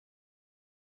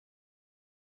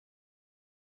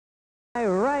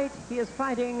Right, he is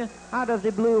fighting out of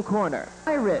the blue corner.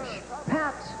 Irish,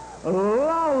 Pat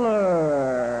Lawlor.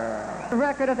 A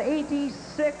record of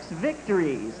 86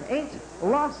 victories, 8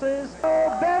 losses.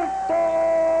 Roberto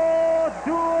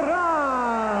Duran.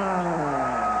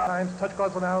 Touch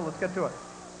gloves now, let's get to it.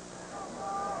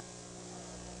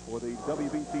 For the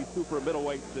WBC super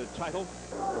middleweight title,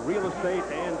 real estate,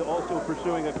 and also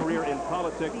pursuing a career in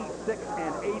politics.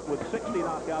 6-8 with 60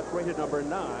 knockouts, rated number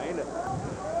 9.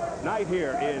 Night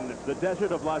here in the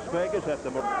desert of Las Vegas at the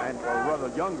and a rather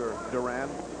younger Duran.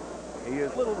 He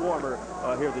is a little warmer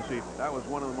here this evening. That was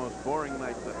one of the most boring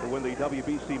nights. To win the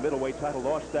WBC middleweight title,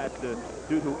 lost that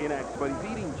due to inactivity. But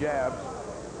he's eating jabs,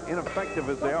 ineffective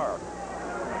as they are.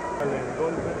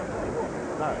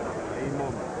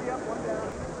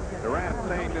 Duran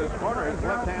saying to his corner, his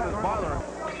left hand is bothering.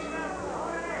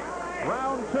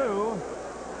 Round 2.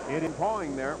 It is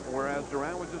pawing there, whereas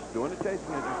Duran was just doing the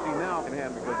chasing, as you see now in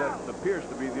hand, because that appears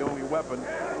to be the only weapon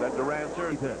that Duran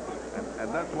serves.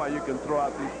 And that's why you can throw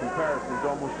out these comparisons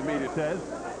almost immediately. Says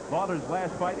Lawler's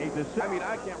last fight, a decision. I mean,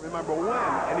 I can't remember when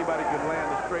anybody could land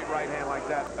a straight right hand like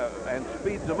that and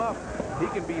speeds him up. He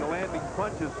can be landing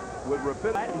punches with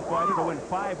rapidity. Latin fighter to win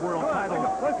 5 world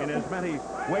titles in as many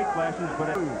weight classes,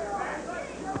 but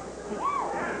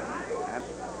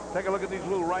take a look at these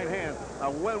little right hands.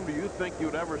 Now, when do you think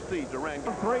you'd ever see Duran?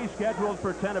 3 scheduled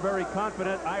for 10, a very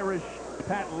confident Irish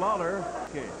Pat Lawlor.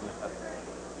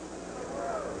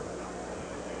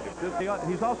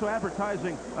 He's also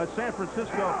advertising a San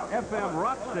Francisco FM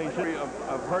rock station.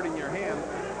 Of hurting your hand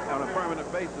on a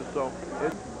permanent basis, so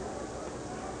it's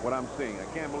what I'm seeing. I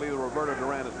can't believe that Roberto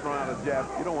Duran has thrown out a jab.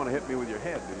 You don't want to hit me with your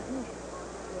head, do you?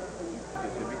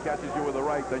 If he catches you with the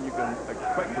right, then you can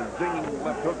expect a zinging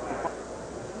left hook.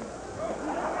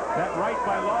 That right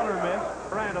by Lawlor missed.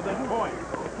 Duran at this point.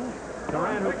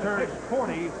 Duran, who turns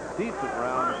 40. Decent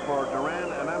round for Duran,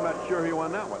 and I'm not sure he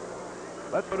won that one.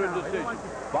 Let's go to a decision.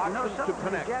 Boxes to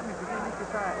connect.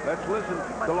 Let's listen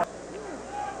to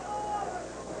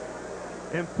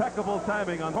Impeccable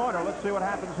timing on corner. Let's see what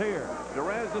happens here.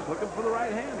 Duran's just looking for the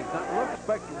right hand. He's not looking.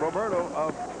 Expect Roberto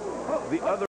of the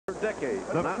other decade.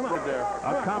 Not there.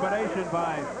 A combination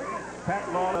by Pat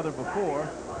Lawlor before.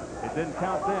 It didn't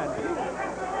count then.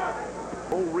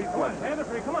 Full reflex.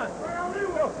 Come on.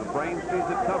 The brain sees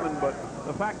it coming, but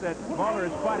the fact that Lawlor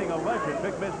is fighting a legend,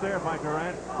 big miss there by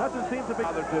Duran, doesn't seem to be.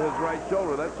 Father to his right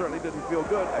shoulder. That certainly didn't feel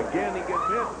good. Again, he gets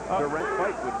hit. Duran's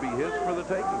fight would be his for the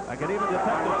taking. I can even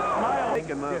detect a smile.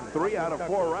 Taking 3 out of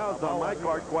 4 rounds on my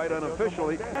card quite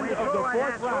unofficially. End of the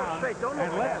 4th round,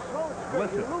 and let's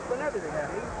listen.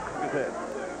 His head.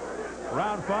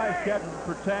 Round 5 scheduled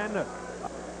for 10.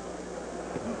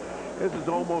 This is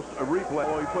almost a replay.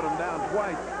 Well, he put him down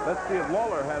twice. Let's see if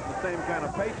Lawlor has the same kind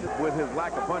of patience with his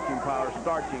lack of punching power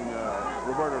starching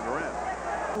Roberto Duran.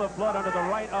 Full of blood under the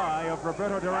right eye of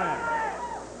Roberto Duran.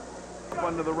 Up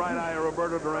under the right eye of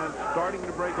Roberto Duran, starting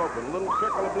to break open. A little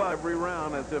trickle of blood every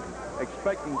round, as if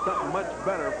expecting something much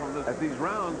better from this. As these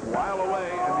rounds while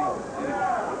away and these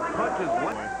punches.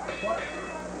 And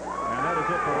that is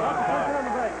it for round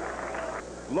 5.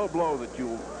 Low blow that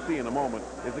you'll see in a moment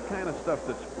is the kind of stuff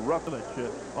that's rough.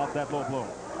 Off that low blow.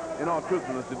 In all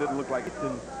truthfulness, it didn't look like it.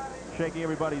 And shaking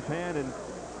everybody's hand and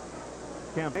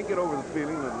can't get over the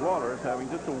feeling that Lawlor is having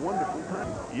just a wonderful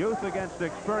time. Youth against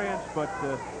experience, but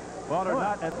Lawlor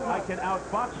not as I can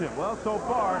outbox him. Well, so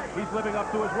far, he's living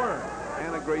up to his word.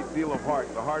 And a great deal of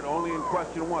heart. The heart only in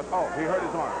question once. Oh, he hurt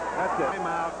his arm. That's it. Time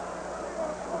out.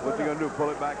 What's he going to do? Pull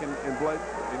it back in place?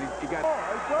 And he got...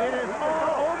 It is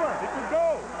over. It could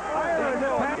go.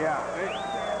 Yeah.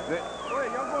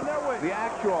 The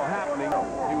actual happening,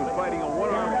 he was fighting a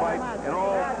one-arm fight, in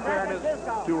all fairness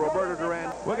to Roberto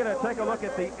Duran. We're going to take a look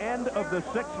at the end of the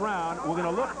 6th round. We're going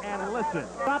to look and listen.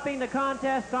 Stopping the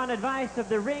contest on advice of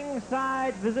the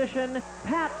ringside physician,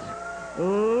 Pat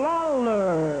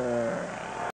Lawlor.